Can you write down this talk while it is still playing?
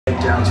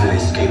down to the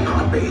escape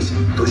pod base.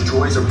 Those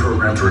droids are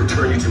programmed to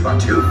return you to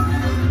Batuu.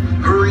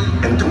 Hurry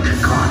and don't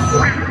get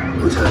caught.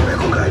 Lieutenant Beck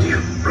will guide you.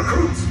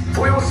 Recruits,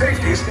 for your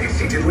safety, stay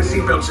seated with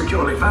seatbelts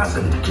securely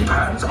fastened. Keep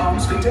hands,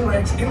 arms, feet, and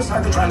legs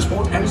inside the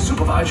transport and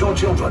supervise your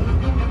children.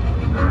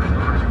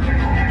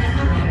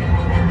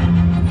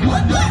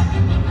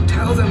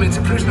 Tell them it's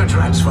a prisoner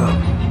transfer.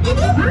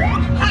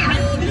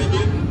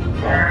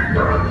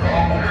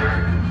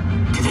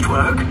 Did it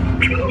work?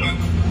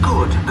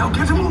 Good. Now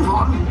get a move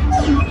on.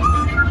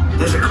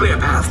 There's a clear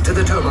path to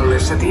the turbo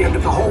lifts at the end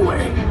of the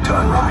hallway.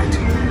 Turn right.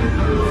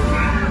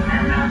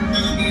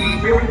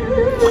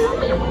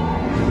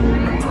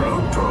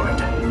 Probe droid.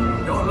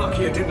 You're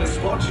lucky it didn't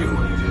spot you.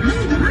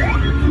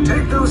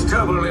 Take those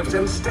turbo lifts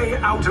and stay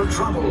out of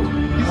trouble.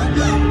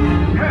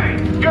 Hey,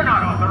 you're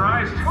not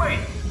authorized. Wait,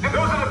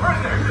 those are the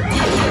prisoners.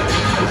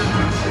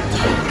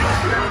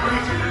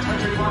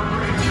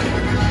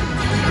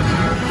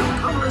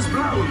 Cover is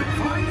blown.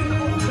 Find an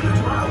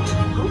alternate route.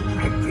 Who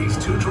picked these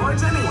two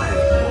droids anyway?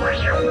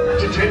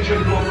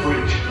 Detention block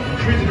breach.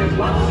 Prisoners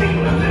one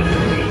single and then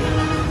three.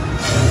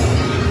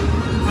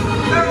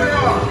 There they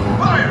are!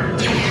 Fire!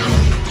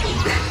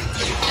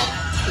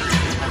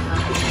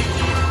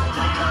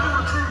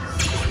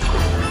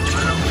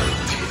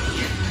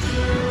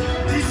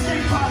 The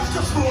escape pod's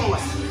just below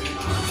us.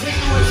 Take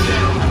the way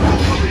down.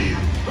 Hurry!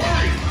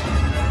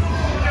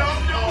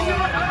 No!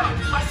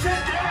 I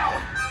said down!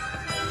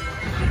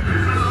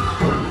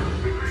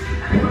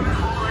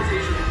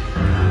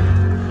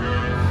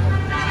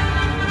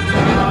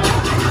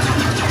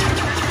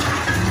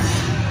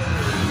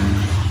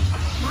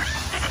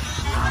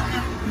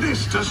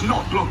 This does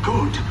not look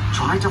good.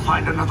 Try to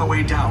find another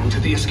way down to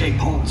the escape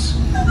pods.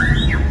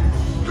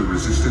 The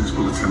Resistance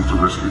will attempt to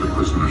rescue the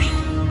prisoners.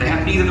 They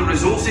have neither the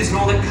resources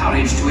nor the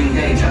courage to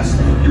engage us.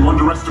 You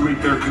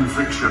underestimate their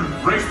conviction.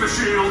 Raise the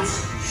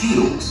shields!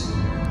 Shields?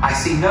 I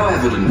see no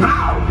evidence.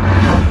 Now!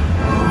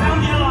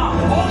 Sound the alarm!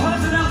 All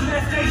personnel to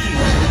their stations!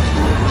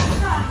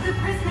 Sir, the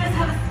prisoners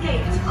have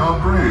escaped. How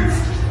brave,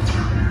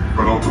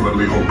 but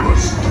ultimately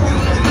hopeless.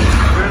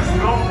 There's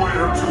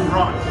nowhere to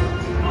run.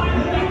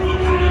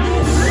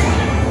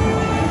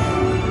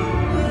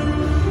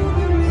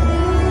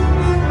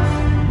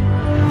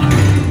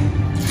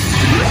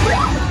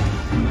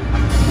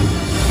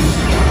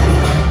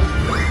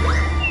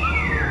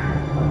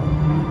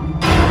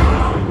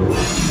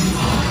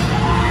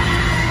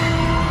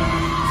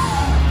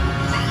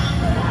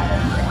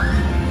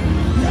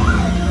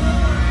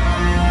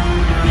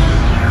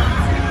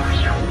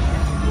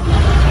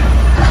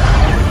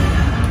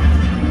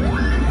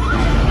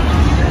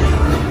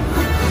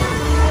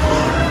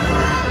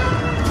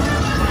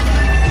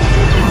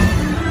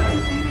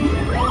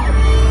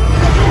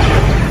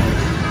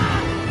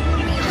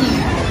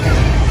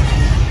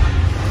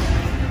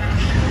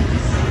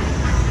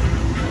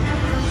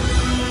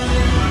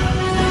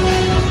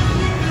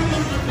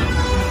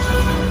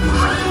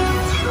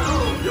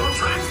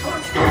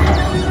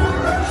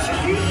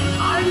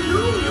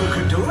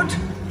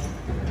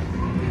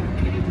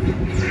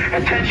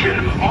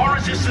 Attention, all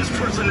resistance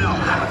personnel.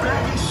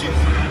 Abandon ship.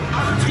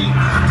 Other team,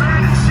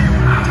 abandon ship.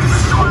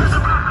 Destroy the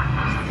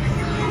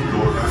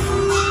Your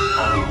efforts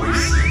are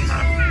wasted.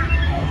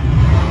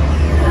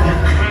 You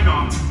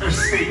cannot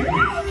escape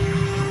me.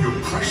 Your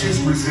precious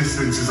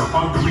resistance is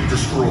about to be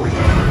destroyed.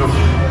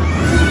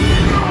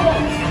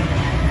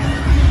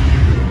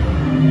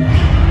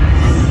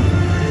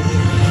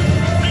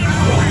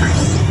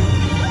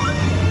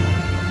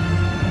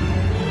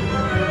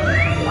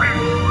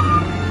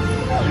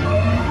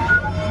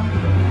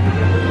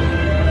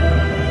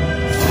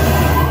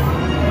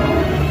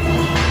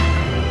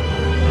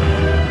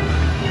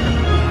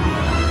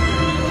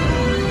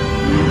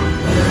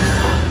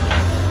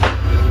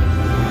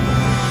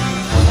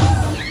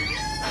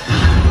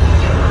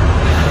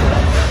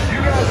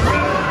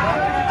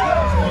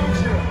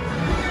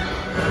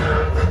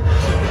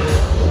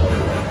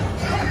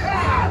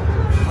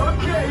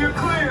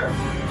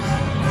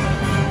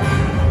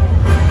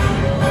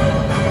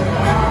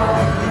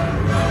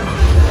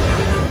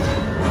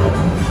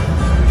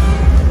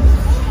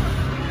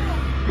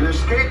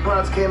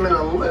 Came in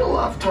a little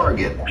off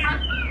target.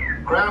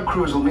 Ground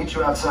crews will meet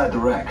you outside the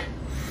wreck.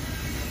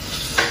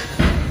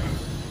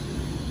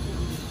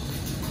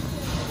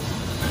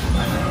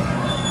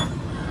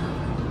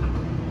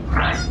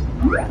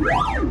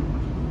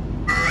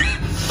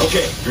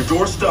 Okay, your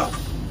door's stuck.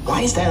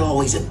 Why is that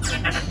always a... There,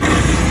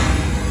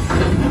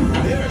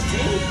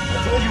 see?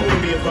 I told you it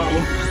wouldn't be a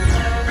problem.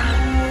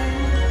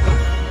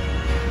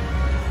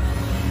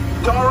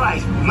 All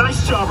right,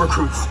 nice job,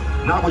 recruits.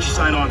 Not what you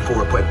signed on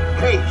for, but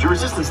hey, your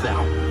resistance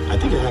now. I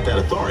think I have that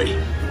authority.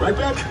 Right,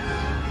 Beck?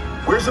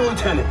 Where's the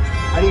lieutenant?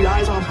 I need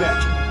eyes on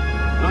Beck.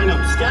 Line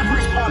up,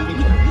 Scapper's popping.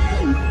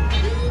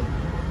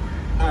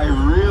 I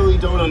really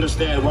don't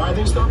understand. Why are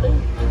they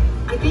stopping?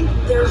 I think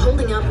they're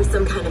holding up with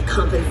some kind of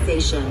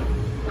compensation.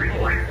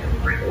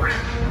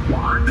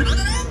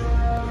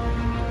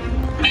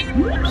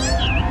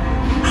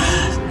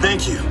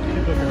 Thank you.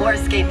 More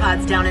escape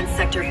pods down in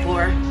Sector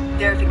 4.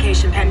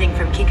 Verification pending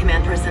from Key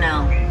Command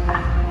personnel.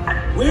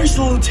 Where's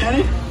the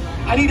lieutenant?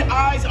 I need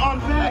eyes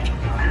on Vec.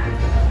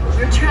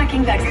 We're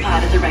tracking Vec's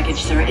pod at the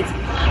wreckage, sir. It's...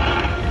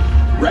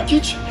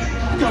 Wreckage?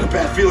 I got a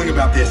bad feeling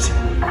about this.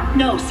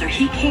 No, sir.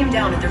 He came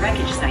down at the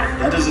wreckage site.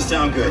 That doesn't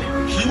sound good.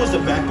 He was the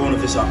backbone of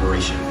this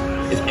operation.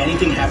 If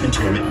anything happened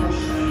to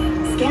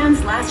him...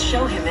 Scans last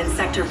show him in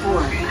Sector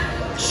 4.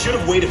 Should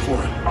have waited for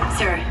him.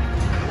 Sir,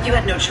 you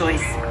had no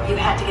choice. You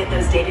had to get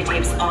those data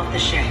tapes off the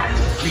ship.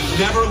 We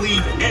never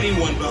leave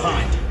anyone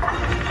behind.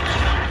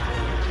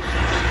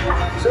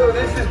 So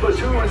this is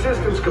Platoon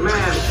Resistance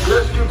Command.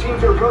 Rescue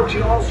teams are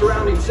approaching all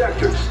surrounding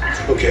sectors.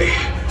 Okay,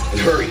 and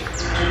hurry.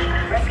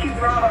 Rescue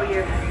Bravo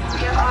here. We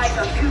have eyes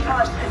on 2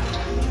 pods.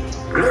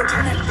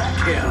 Lieutenant back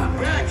here.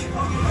 Vec!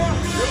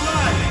 You're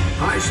alive!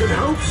 I should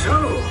hope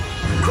so.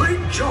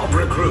 Great job,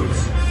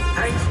 recruits.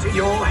 Thanks to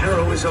your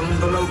heroism,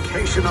 the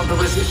location of the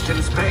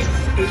Resistance base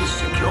is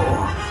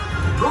secure.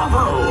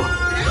 Bravo!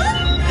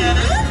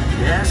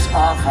 Yes,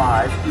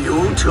 R5,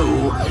 you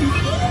too.